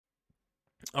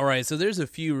All right, so there's a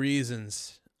few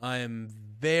reasons I am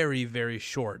very, very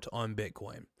short on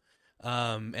Bitcoin.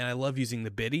 And I love using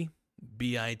the Biddy,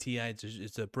 BITI.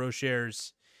 It's a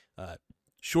ProShares uh,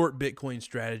 short Bitcoin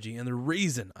strategy. And the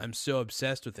reason I'm so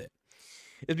obsessed with it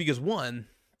is because, one,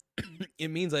 it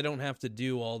means I don't have to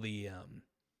do all the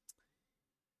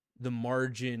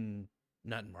margin,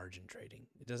 not margin trading.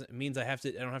 It means I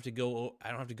don't have to go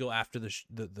after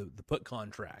the put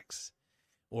contracts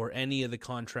or any of the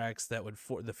contracts that would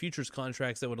the futures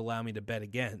contracts that would allow me to bet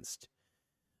against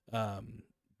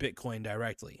Bitcoin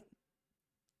directly.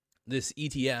 This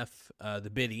ETF, the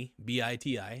Biddy,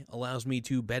 BITI, allows me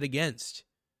to bet against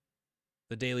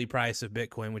the daily price of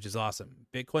Bitcoin, which is awesome.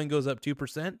 Bitcoin goes up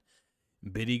 2%,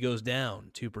 Biddy goes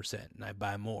down 2%, and I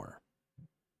buy more.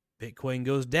 Bitcoin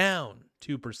goes down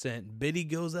 2%, Biddy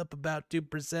goes up about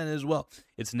 2% as well.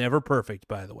 It's never perfect,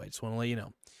 by the way. Just want to let you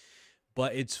know.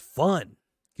 But it's fun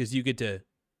because you get to,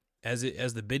 as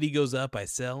the Biddy goes up, I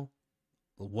sell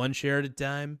one share at a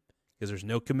time because there's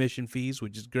no commission fees,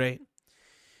 which is great.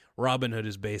 Robinhood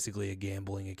is basically a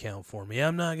gambling account for me.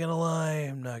 I'm not gonna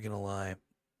lie.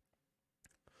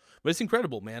 But it's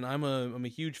incredible, man. I'm a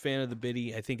huge fan of the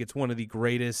Biddy. I think it's one of the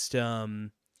greatest,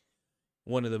 one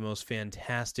of the most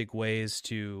fantastic ways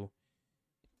to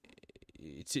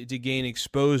gain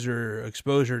exposure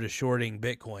to shorting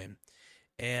Bitcoin.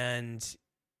 And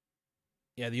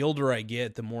yeah, the older I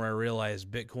get, the more I realize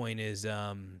Bitcoin is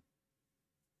I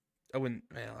don't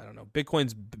know.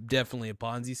 Bitcoin's definitely a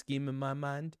Ponzi scheme in my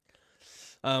mind.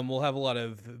 We'll have a lot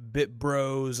of bit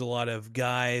bros, a lot of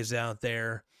guys out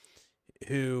there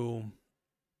who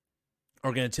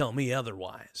are going to tell me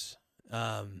otherwise.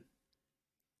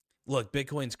 Look,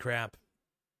 Bitcoin's crap.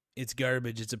 It's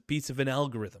garbage. It's a piece of an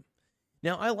algorithm.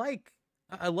 Now, I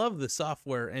love the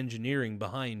software engineering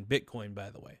behind Bitcoin, by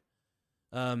the way.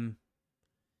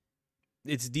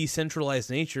 Its decentralized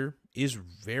nature is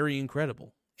very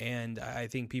incredible, and I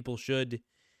think people should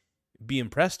be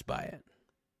impressed by it.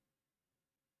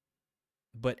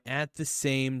 But at the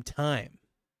same time,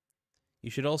 you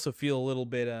should also feel a little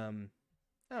bit, I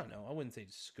don't know, I wouldn't say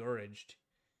discouraged.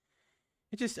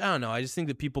 I don't know. I just think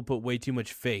that people put way too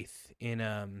much faith in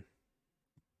Bitcoin.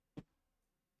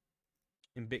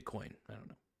 I don't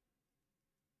know.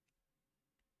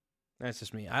 That's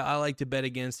just me. I like to bet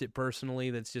against it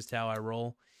personally. That's just how I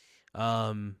roll.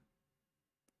 I'm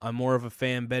more of a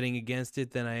fan betting against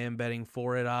it than I am betting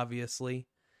for it, obviously.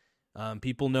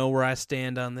 People know where I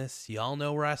stand on this. Y'all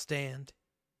know where I stand.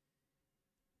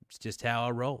 It's just how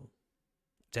I roll.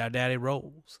 It's how Daddy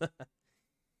rolls.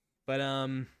 But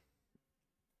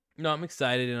no, I'm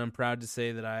excited and I'm proud to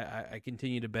say that I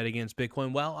continue to bet against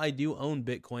Bitcoin. Well, I do own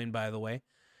Bitcoin, by the way.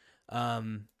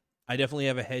 I definitely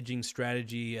have a hedging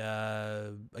strategy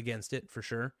against it for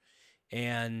sure.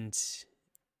 And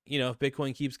you know, if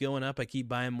Bitcoin keeps going up, I keep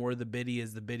buying more of the Biddy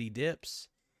as the Biddy dips.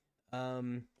 I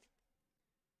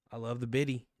love the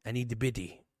Biddy. I need the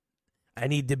Biddy.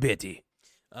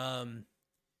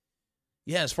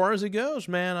 Yeah, as far as it goes,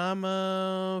 man,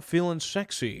 I'm feeling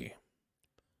sexy.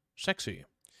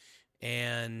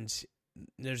 And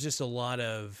there's just a lot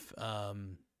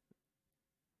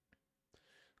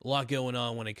going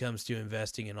on when it comes to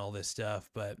investing and all this stuff,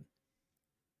 but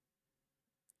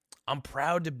I'm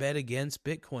proud to bet against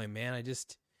Bitcoin, man.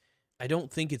 I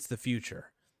don't think it's the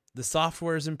future. The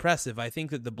software is impressive. I think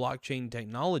that the blockchain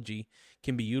technology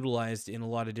can be utilized in a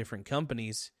lot of different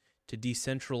companies to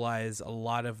decentralize a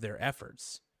lot of their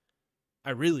efforts. I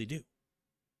really do.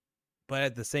 But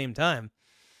at the same time,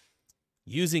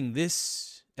 using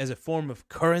this as a form of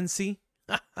currency,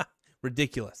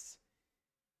 ridiculous.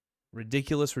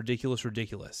 Ridiculous.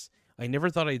 I never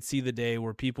thought I'd see the day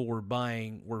where people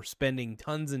were spending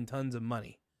tons and tons of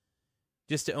money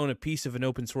just to own a piece of an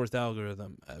open source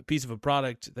algorithm, a piece of a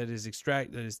product that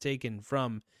is taken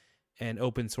from an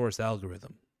open source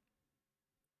algorithm.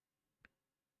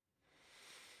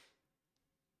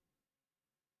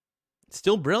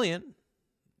 Still brilliant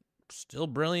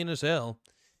as hell,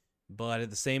 but at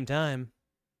the same time,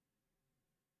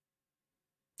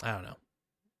 I don't know.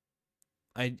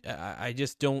 I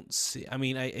just don't see. I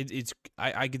mean,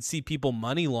 I could see people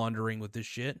money laundering with this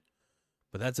shit,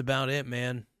 but that's about it,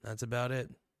 man. That's about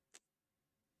it.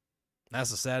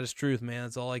 That's the saddest truth, man.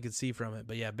 That's all I could see from it.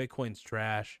 But yeah, Bitcoin's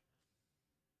trash.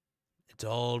 It's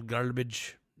all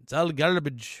garbage.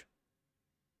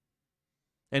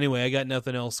 Anyway, I got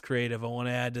nothing else creative I want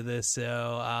to add to this.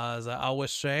 So, as I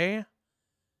always say,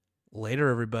 later,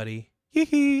 everybody. Hee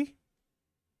hee.